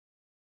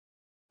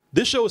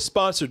This show is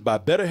sponsored by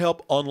BetterHelp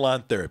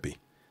Online Therapy.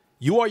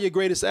 You are your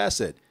greatest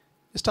asset.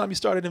 It's time you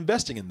started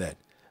investing in that.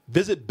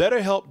 Visit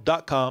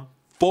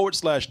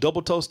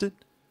betterhelp.com/double toasted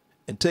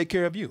and take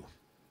care of you.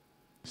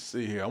 Let's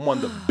see here. I'm one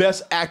of the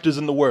best actors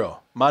in the world.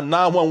 My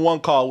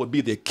 911 call would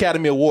be the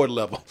Academy Award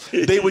level.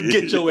 They would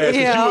get your ass.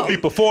 You would be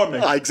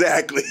performing.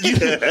 Exactly.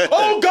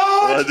 Oh,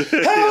 God!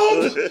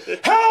 Help!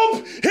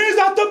 Help! He's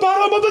at the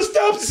bottom of the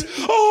steps!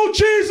 Oh,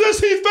 Jesus,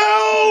 he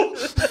fell!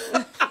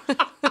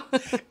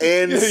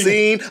 And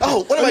scene.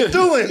 Oh, what am I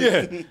doing?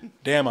 Yeah.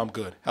 Damn, I'm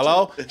good.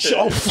 Hello?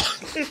 Oh,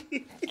 fuck.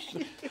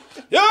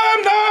 Yeah,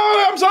 I'm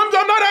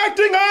not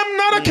acting. I'm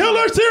not a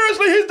killer.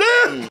 Seriously, he's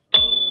dead.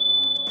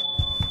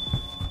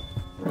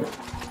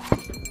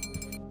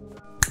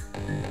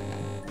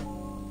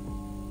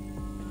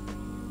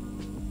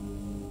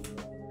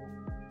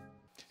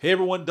 Hey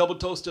everyone, Double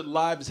Toasted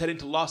Live is heading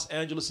to Los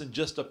Angeles in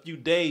just a few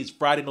days,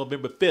 Friday,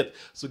 November 5th.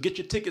 So get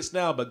your tickets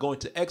now by going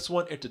to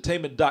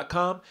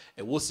x1entertainment.com,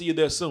 and we'll see you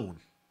there soon.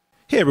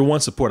 Hey everyone,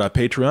 support our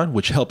Patreon,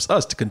 which helps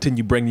us to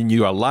continue bringing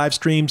you our live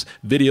streams,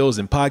 videos,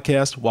 and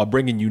podcasts while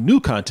bringing you new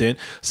content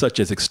such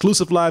as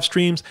exclusive live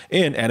streams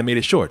and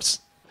animated shorts.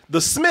 The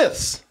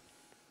Smiths,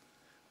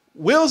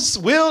 Will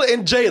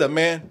and Jada,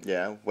 man.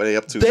 Yeah, what are they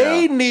up to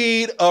They now?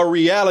 need a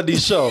reality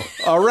show,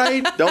 all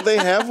right? Don't they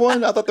have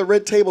one? I thought the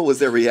Red Table was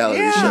their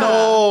reality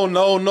show.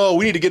 No.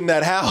 We need to get in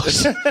that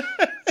house.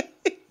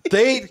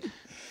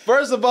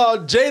 First of all,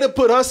 Jada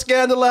put her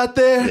scandal out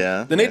there.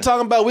 Yeah. Then they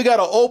talking about we got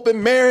an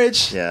open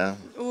marriage. Yeah.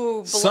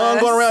 Ooh, Son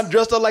going around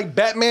dressed up like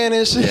Batman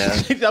and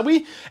shit. Yeah.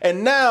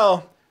 And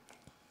now,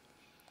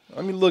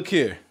 let me look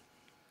here.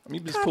 Let me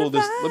just pull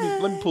this.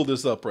 Let me pull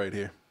this up right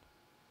here.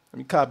 Let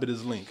me copy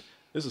this link.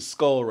 This is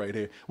Skull right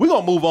here. We're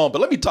going to move on,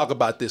 but let me talk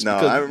about this. No,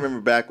 I remember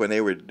back when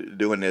they were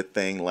doing their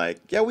thing like,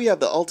 yeah, we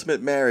have the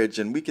ultimate marriage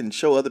and we can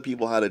show other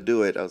people how to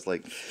do it. I was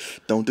like,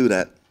 don't do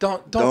that.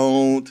 Don't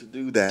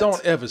do that.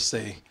 Don't ever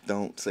say.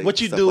 Don't say what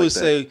you stuff do like is that.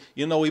 say,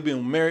 you know, we've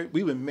been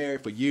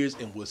married for years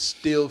and we're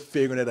still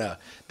figuring it out.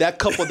 That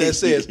couple that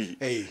says,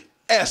 hey,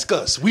 ask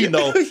us. We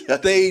know.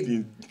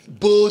 They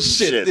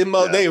bullshit.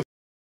 They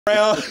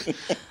around.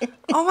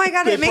 Oh my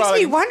God, it makes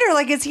me wonder,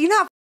 like, is he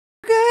not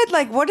good?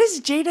 Like, what is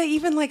Jada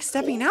even like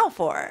stepping out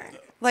for?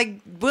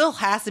 Like, Will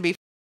has to be.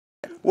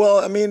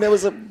 Well, I mean, there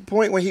was a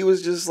point where he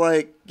was just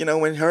like, you know,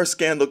 when her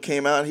scandal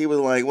came out, he was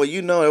like, well,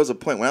 you know, there was a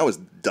point when I was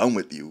done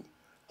with you.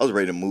 I was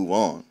ready to move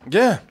on.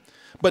 Yeah.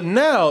 But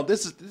now,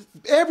 this is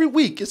every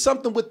week, it's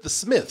something with the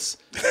Smiths.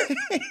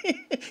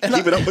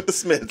 Keeping up with the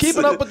Smiths.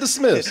 Keeping up with the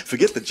Smiths.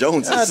 Forget the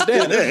Joneses. God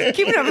damn.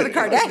 Keeping up with the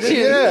Kardashians.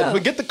 Yeah,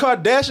 forget the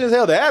Kardashians.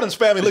 Hell, the Addams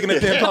family looking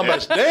at them talking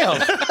about, damn.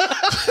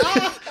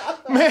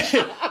 Man,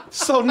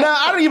 so now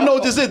I don't even know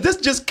what this is. This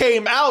just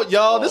came out,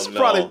 y'all. This is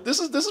probably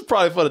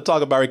for the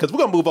talk about it because we're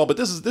gonna move on. But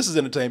this is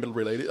entertainment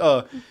related.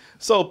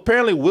 So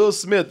apparently Will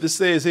Smith. This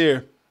says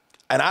here,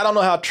 and I don't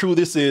know how true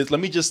this is. Let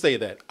me just say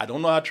that I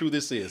don't know how true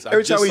this is.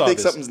 Every time we think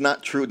something's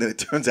not true, then it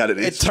turns out it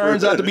is. It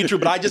turns out to be true.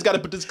 But I just got to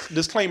put this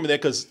disclaimer there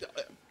because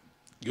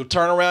you'll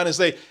turn around and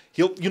say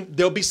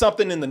there'll be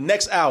something in the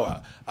next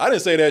hour. I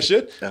didn't say that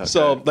shit. Okay.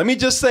 So let me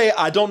just say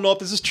I don't know if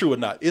this is true or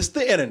not. It's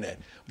the internet.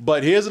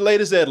 But here's the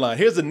latest headline.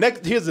 Here's the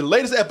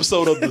latest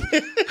episode of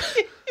the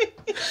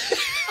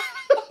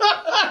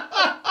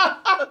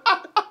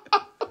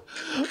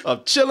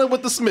of Chilling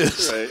with the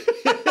Smiths. Right.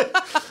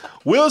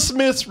 Will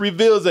Smith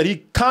reveals that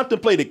he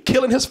contemplated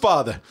killing his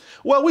father.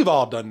 Well, we've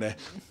all done that.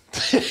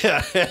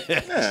 Yeah,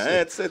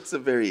 it's a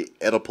very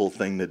Oedipal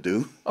thing to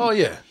do. Oh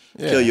yeah.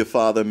 Kill your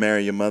father,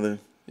 marry your mother.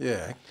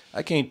 Yeah.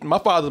 I can't. My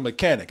father's a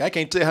mechanic. I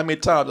can't tell you how many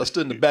times I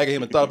stood in the back of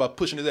him and thought about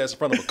pushing his ass in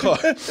front of a car.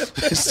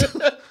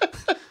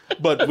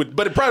 But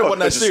it probably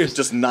wasn't that serious.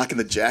 Just knocking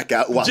the jack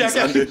out while he's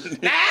under.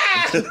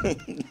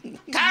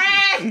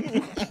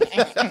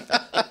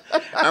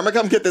 I'm gonna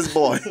come get this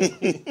boy.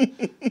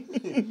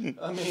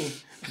 I mean,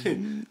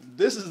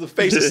 this is the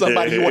face of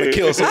somebody you want to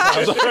kill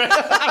sometimes.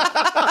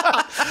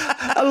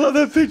 I love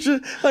that picture.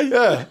 Like,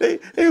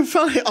 they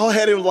finally all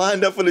had him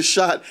lined up for the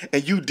shot,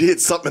 and you did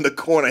something in the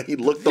corner. He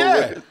looked over.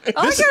 I like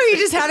how you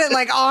just had it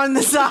like on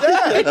the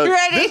side,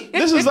 ready.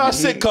 This is our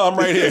sitcom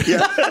right here.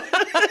 Yeah.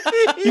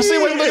 You see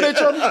what I'm looking at,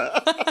 y'all?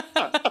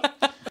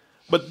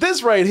 But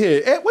this right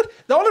here,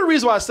 the only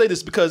reason why I say this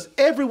is because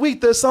every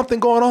week there's something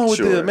going on with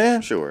this,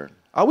 man. Sure.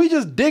 Are we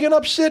just digging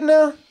up shit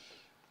now?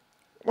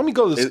 Let me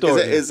go to the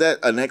story. Is that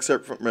an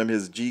excerpt from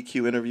his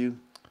GQ interview?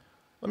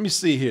 Let me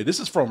see here. This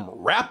is from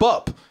Wrap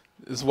Up.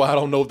 This is why I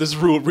don't know if this is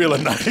real or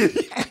not.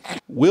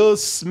 Will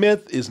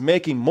Smith is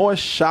making more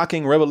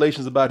shocking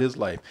revelations about his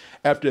life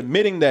after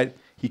admitting that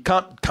he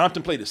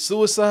contemplated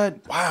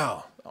suicide.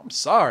 Wow. I'm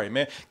sorry,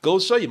 man.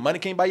 Goes to show you, money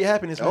can't buy you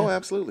happiness, man. Oh,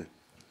 absolutely.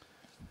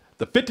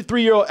 The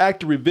 53-year-old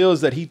actor reveals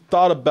that he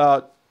thought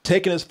about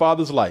taking his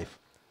father's life.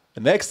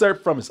 An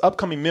excerpt from his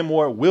upcoming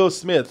memoir, Will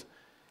Smith,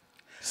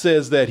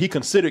 says that he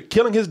considered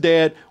killing his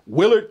dad,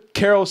 Willard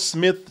Carroll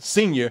Smith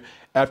Sr.,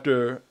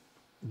 after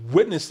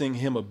witnessing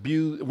him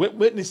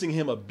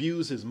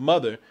abuse his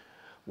mother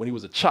when he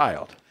was a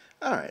child.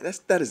 All right,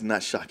 that is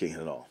not shocking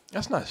at all.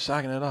 That's not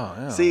shocking at all.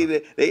 Yeah. See,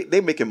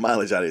 they making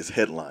mileage out of his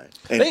headline,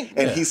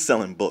 and he's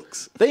selling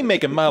books. They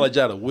making mileage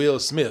out of Will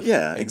Smith.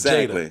 Yeah,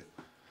 exactly. Jada.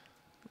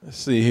 Let's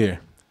see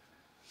here.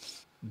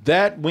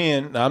 That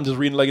when I'm just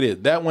reading like it is.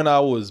 That when I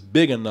was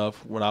big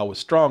enough, when I was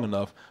strong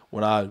enough,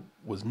 when I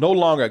was no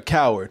longer a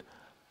coward,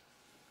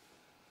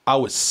 I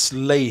would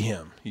slay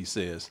him. He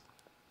says.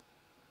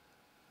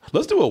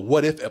 Let's do a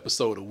what if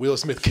episode of Will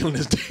Smith killing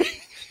his dad.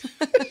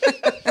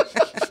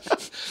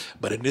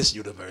 But in this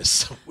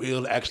universe,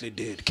 Will actually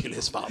did kill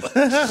his father.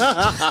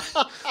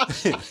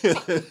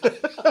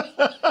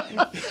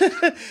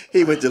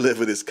 He went to live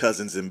with his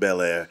cousins in Bel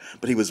Air,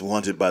 but he was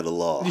wanted by the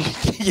law.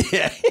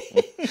 Yeah.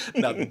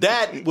 Now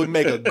that would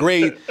make a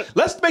great.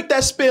 Let's make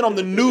that spin on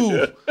the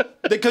new,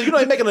 because you know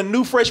they're making a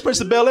new Fresh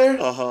Prince of Bel Air.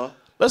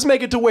 Let's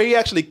make it to where he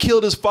actually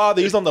killed his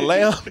father. He's on the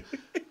lam.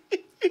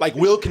 Like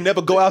Will can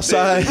never go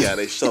outside.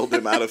 They sold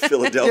him out of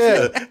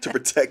Philadelphia to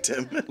protect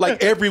him.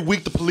 Like every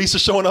week the police are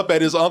showing up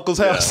at his uncle's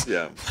house.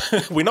 Yeah.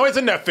 We know he's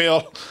in there,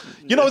 Phil.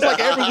 You know, it's like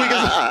every week.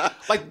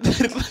 Like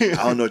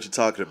I don't know what you're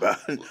talking about.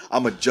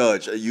 I'm a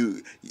judge.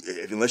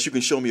 Unless you can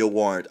show me a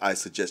warrant, I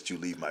suggest you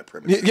leave my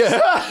premises.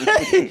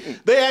 Yeah.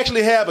 They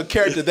actually have a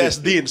character that's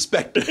the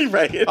inspector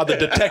or the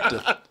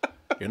detective.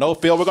 You know,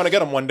 Phil, we're going to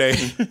get him one day.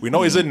 We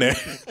know he's in there.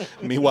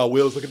 Meanwhile,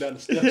 Will's looking down the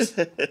steps.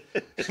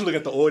 Look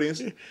at the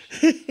audience.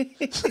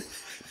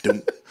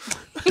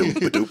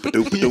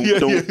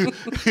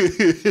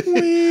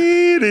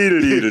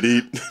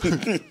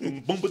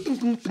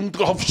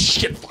 Oh,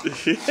 shit.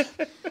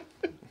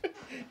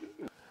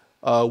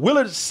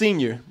 Willard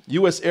Sr.,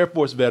 U.S. Air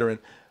Force veteran,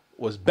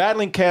 was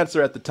battling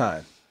cancer at the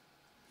time.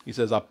 He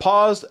says, I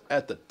paused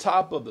at the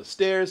top of the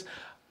stairs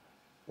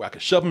where I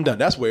could shove him down.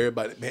 That's where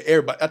everybody,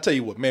 I tell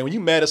you what, man, when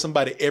you mad at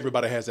somebody,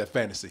 everybody has that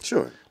fantasy.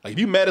 Sure. Like if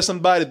you mad at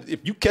somebody,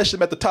 if you catch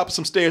them at the top of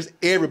some stairs,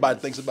 everybody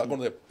thinks about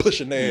going there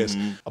pushing their ass.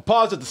 I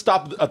paused at the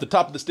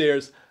top of the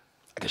stairs.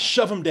 I could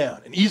shove him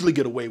down and easily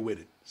get away with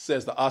it,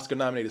 says the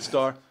Oscar-nominated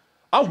star.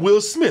 I'm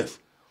Will Smith.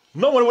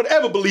 No one would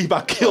ever believe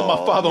I killed my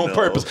father on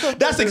purpose.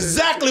 That's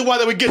exactly why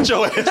they would get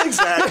your ass.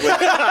 Exactly.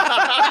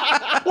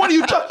 What are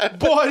you talking?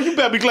 Boy, you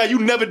better be glad you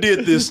never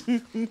did this.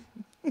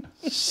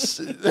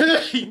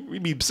 We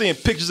be seeing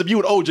pictures of you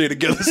and OJ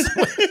together.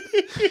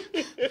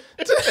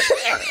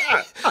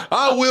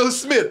 I'm Will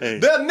Smith. Hey.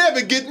 They'll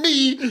never get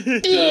me.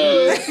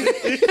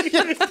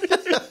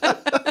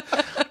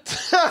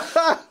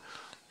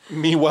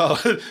 Meanwhile,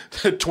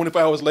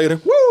 24 hours later,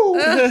 woo!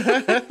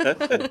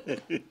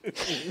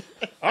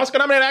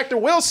 Oscar-nominated actor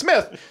Will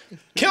Smith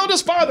killed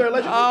his father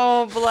allegedly.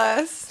 Oh,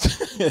 bless.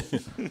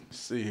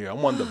 See here,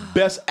 I'm one of the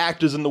best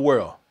actors in the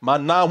world. My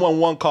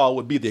 911 call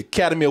would be the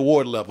Academy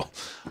Award level.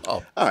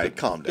 Oh, all right,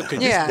 calm down.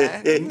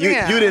 Yeah. You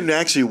didn't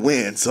actually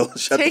win, so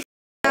shut the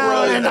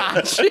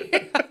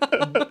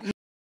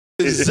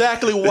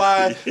Exactly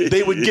why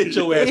they would get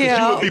your ass.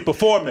 Yeah. You would be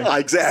performing.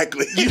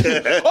 Exactly.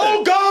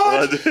 Oh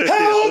God!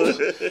 Help!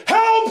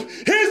 Help!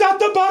 He's at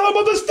the bottom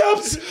of the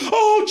steps.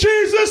 Oh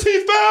Jesus!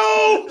 He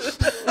fell.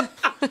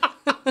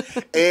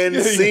 And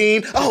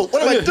scene. Oh,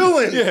 what am I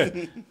doing? Yeah.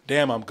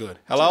 Damn, I'm good.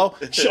 Hello.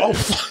 Oh,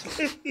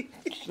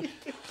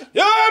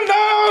 yeah, I'm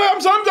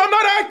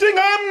not acting.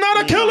 I'm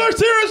not a killer.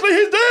 Seriously,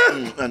 he's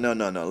dead.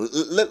 No.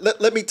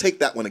 Let me take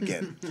that one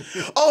again.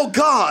 Oh,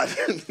 God.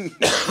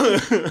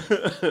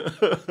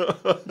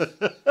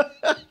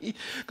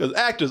 Because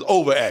actors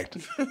overact.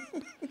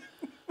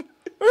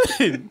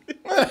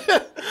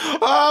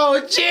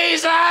 Oh,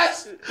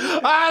 Jesus.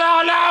 I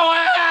don't know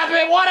what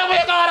happened. What are we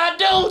going to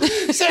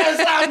do? Send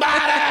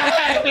somebody,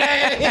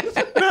 please.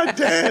 Not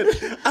Dad.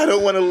 I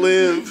don't want to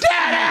live.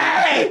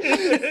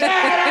 Daddy!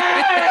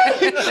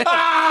 Daddy!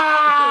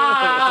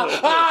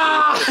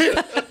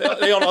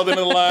 They on the other end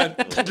of the line.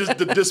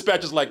 The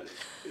dispatcher's like,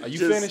 are you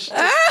finished?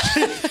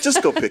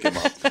 Just go pick him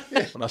up.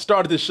 When I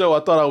started this show,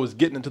 I thought I was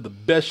getting into the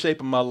best shape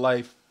of my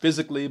life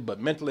physically, but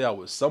mentally I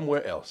was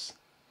somewhere else.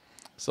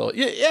 So,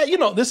 yeah, you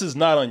know, this is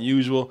not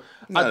unusual.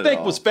 I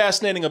think what's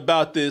fascinating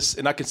about this,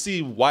 and I can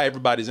see why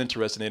everybody's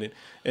interested in it,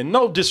 and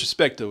no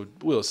disrespect to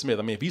Will Smith.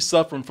 I mean, if he's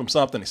suffering from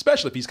something,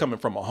 especially if he's coming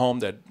from a home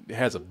that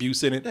has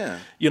abuse in it,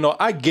 you know,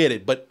 I get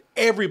it. But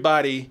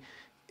everybody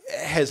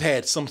has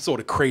had some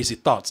sort of crazy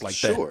thoughts like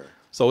that. Sure.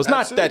 So it's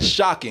not that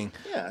shocking.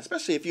 Yeah,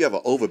 especially if you have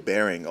an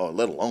overbearing or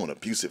let alone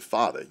abusive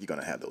father, you're going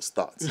to have those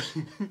thoughts.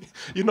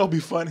 You know, it'd be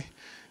funny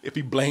if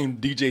he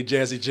blamed DJ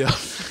Jazzy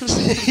Jeff.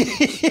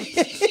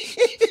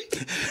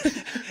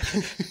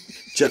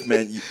 Jeff,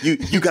 man,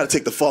 you got to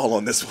take the fall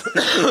on this one.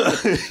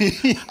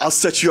 I'll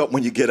set you up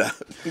when you get out.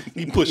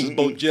 He pushes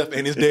both Jeff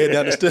and his dad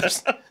down the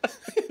steps.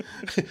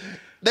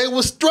 They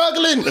were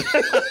struggling.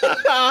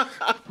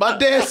 My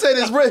dad said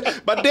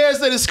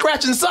his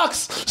scratching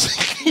sucks.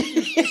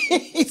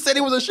 He said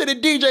he was a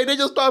shitty DJ. They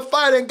just started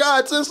fighting.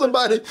 God sent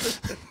somebody.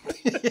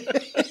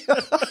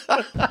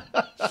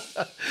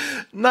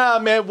 Nah,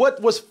 man.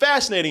 What was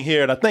fascinating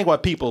here, and I think why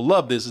people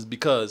love this, is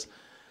because,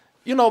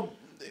 you know,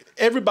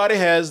 everybody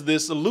has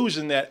this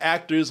illusion that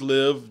actors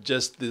live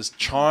just this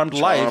charmed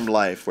life. Charmed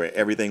life where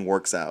everything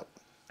works out.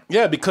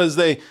 Yeah, because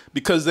they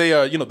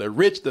are, they're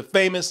rich, they're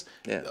famous.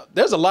 Yeah.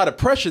 There's a lot of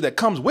pressure that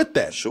comes with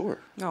that. Sure.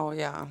 Oh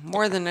yeah,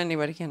 more than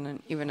anybody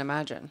can even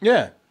imagine.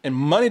 Yeah, and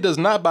money does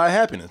not buy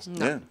happiness.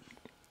 Yeah.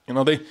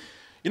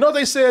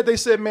 They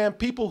said, man,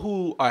 people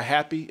who are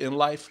happy in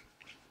life,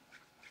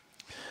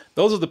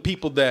 those are the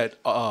people that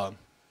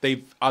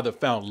they've either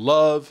found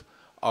love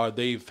or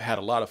they've had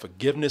a lot of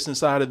forgiveness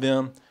inside of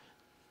them.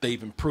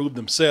 They've improved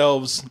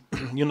themselves.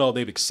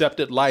 They've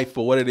accepted life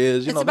for what it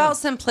is. It's about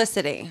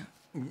simplicity.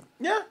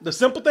 Yeah, the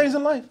simple things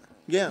in life.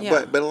 Yeah,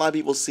 Yeah. but a lot of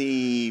people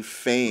see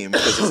fame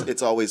because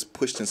it's always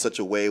pushed in such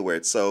a way where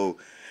it's so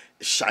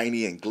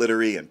shiny and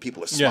glittery and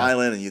people are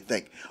smiling and you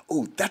think,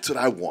 oh, that's what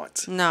I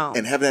want. No.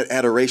 And having that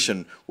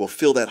adoration will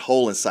fill that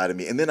hole inside of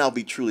me and then I'll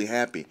be truly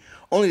happy.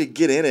 Only to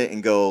get in it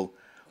and go,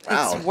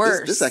 wow, It's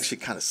worse. This actually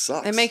kind of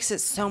sucks. It makes it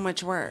so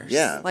much worse.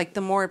 Yeah. Like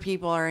the more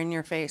people are in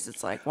your face,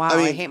 it's like, wow,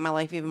 I hate my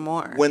life even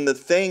more. When the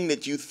thing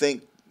that you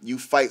think you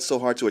fight so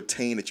hard to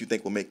attain that you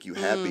think will make you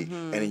happy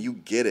and then you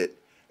get it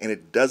and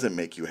it doesn't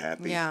make you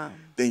happy,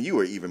 then you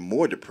are even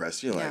more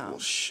depressed. You're like, well,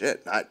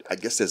 shit, I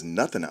guess there's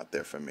nothing out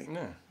there for me.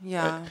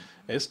 Yeah.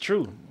 It's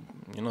true.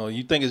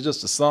 You think it's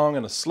just a song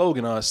and a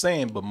slogan or a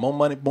saying, but more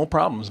money, more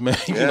problems, man.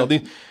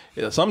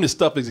 Some of this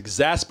stuff is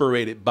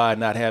exasperated by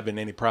not having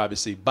any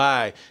privacy,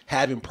 by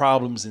having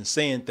problems and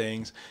saying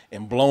things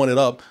and blowing it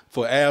up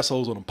for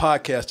assholes on a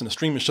podcast and a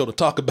streaming show to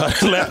talk about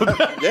it and laugh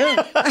about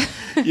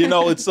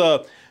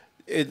it.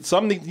 It's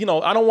something,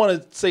 I don't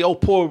want to say, oh,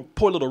 poor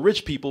little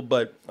rich people,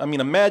 but I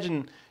mean,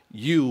 imagine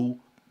you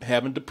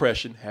having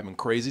depression, having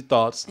crazy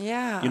thoughts,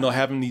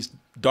 having these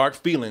dark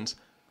feelings.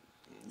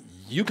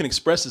 You can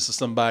express this to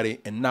somebody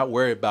and not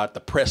worry about the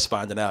press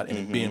finding out and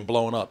it being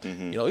blown up.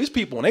 These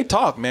people, when they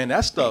talk, man,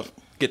 that stuff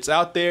gets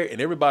out there and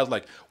everybody's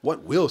like,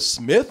 what, Will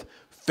Smith?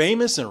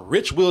 Famous and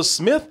rich Will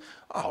Smith?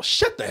 Oh,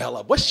 shut the hell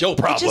up. What's your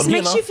problem? It just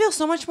makes you feel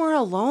so much more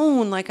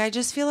alone. Like, I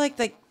just feel like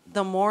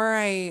the more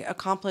I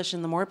accomplish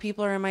and the more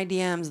people are in my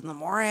DMs and the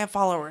more I have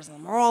followers and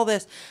the more all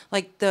this,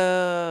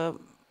 it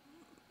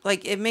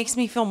makes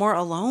me feel more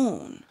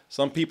alone.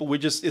 Some people,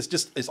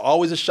 it's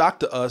always a shock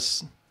to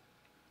us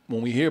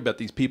when we hear about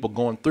these people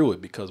going through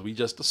it because we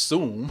just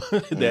assume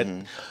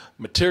that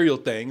material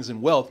things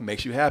and wealth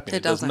makes you happy.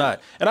 It does not.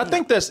 And I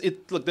think there's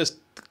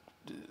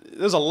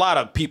a lot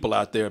of people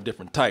out there of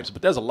different types,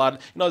 but there's a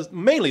lot,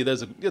 mainly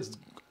there's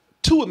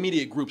two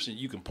immediate groups that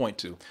you can point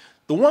to.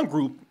 The one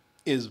group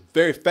is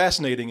very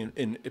fascinating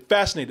and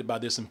fascinated by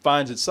this and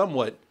finds it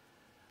somewhat,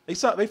 they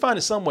find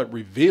it somewhat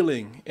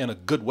revealing in a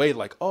good way.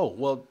 Like, oh,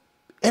 well,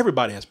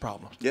 everybody has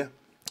problems. Yeah.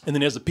 And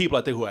then there's the people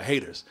out there who are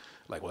haters.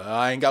 Like, well,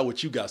 I ain't got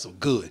what you got, so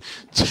good.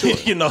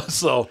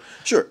 So.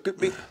 Sure.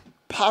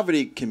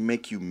 Poverty can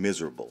make you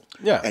miserable.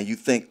 Yeah. And you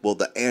think, well,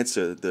 the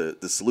answer,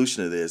 the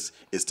solution to this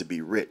is to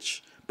be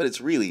rich. But it's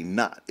really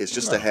not. It's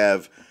just to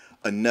have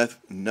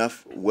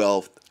enough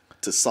wealth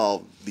to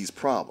solve these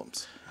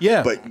problems.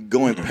 Yeah. But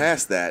going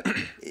past that,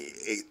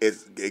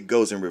 it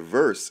goes in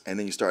reverse, and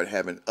then you start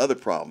having other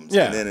problems.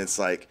 Yeah. And then it's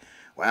like,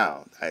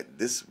 wow,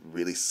 this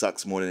really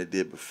sucks more than it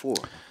did before.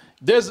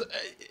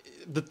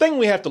 The thing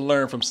we have to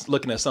learn from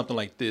looking at something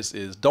like this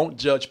is don't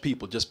judge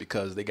people just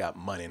because they got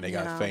money and they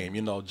got fame.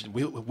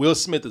 Will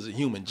Smith is a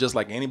human just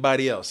like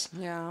anybody else.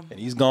 Yeah. And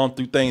he's gone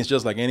through things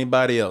just like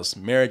anybody else.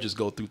 Marriages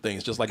go through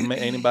things just like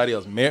anybody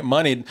else.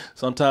 Money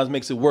sometimes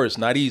makes it worse,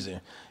 not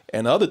easier.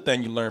 And the other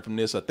thing you learn from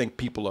this, I think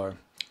people are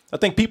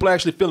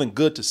actually feeling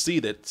good to see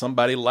that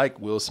somebody like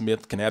Will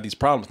Smith can have these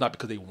problems, not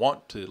because they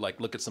want to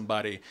look at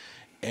somebody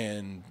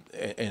and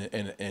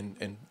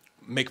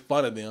make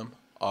fun of them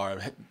or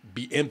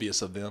be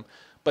envious of them,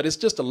 but it's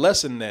just a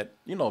lesson that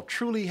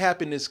truly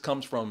happiness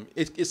comes from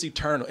it's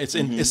eternal. It's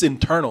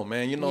internal,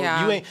 man.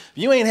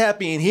 You ain't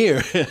happy in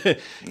here.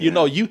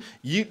 You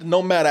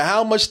no matter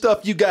how much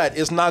stuff you got,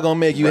 it's not gonna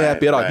make you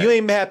happy at all. You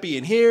ain't happy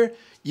in here.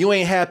 You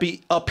ain't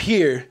happy up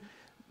here.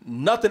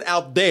 Nothing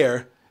out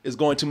there is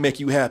going to make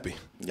you happy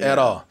at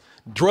all.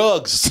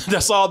 Drugs,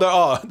 that's all there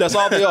are. That's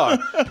all they are.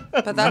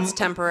 But that's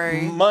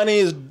temporary. Money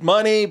is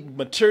money,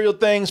 material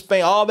things,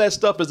 fame, all that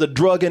stuff is a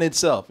drug in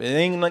itself. It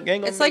ain't gonna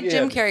It's like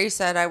Jim Carrey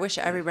said, I wish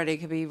everybody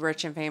could be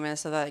rich and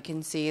famous so that I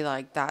can see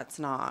that's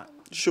not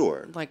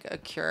like a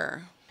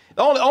cure.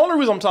 The only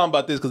reason I'm talking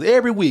about this because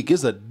every week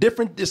is a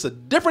different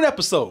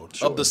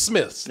episode of the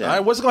Smiths. Yeah. All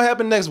right, what's gonna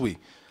happen next week?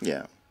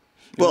 Yeah.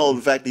 Well,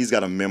 the fact that he's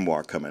got a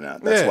memoir coming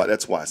out.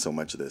 That's why so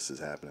much of this is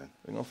happening.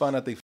 We're gonna find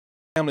out they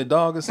family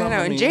dog or something.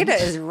 I know, and Jada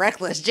is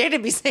reckless.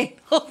 Jada be saying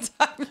all the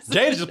time.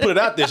 Jada just put it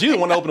out there. She didn't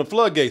want to open the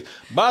floodgates.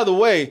 By the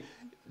way,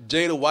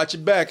 Jada, watch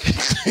your back.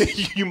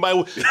 You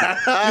might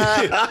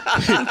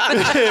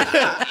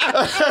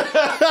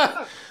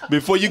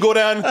before you go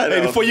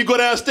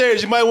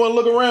downstairs, you might want to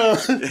look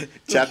around.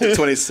 Chapter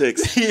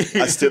 26.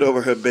 I stood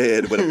over her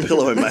bed with a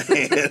pillow in my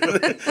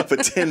hand for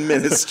 10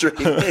 minutes straight.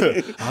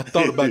 I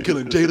thought about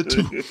killing Jada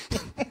too.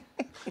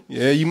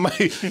 Yeah,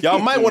 y'all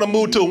might want to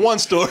move to a one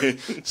story.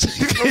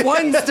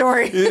 One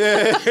story.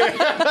 Yeah.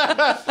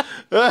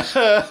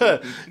 So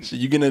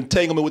you get an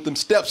entanglement with them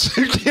steps.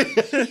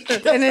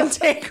 An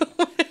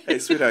entanglement. Hey,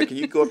 sweetheart, can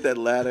you go up that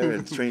ladder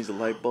and change the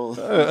light bulb?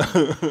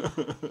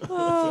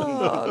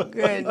 Oh,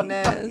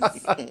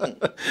 goodness.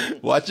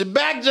 Watch your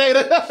back,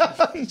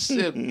 Jada.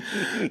 Shit.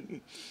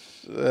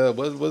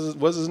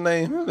 What's his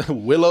name?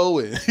 Willow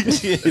and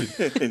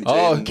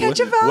oh,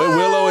 Catch a vibe.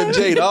 Willow and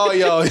Jade. Oh,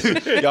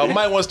 y'all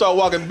might want to start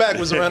walking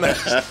backwards around that.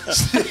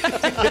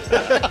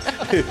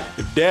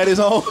 If Daddy's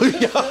home.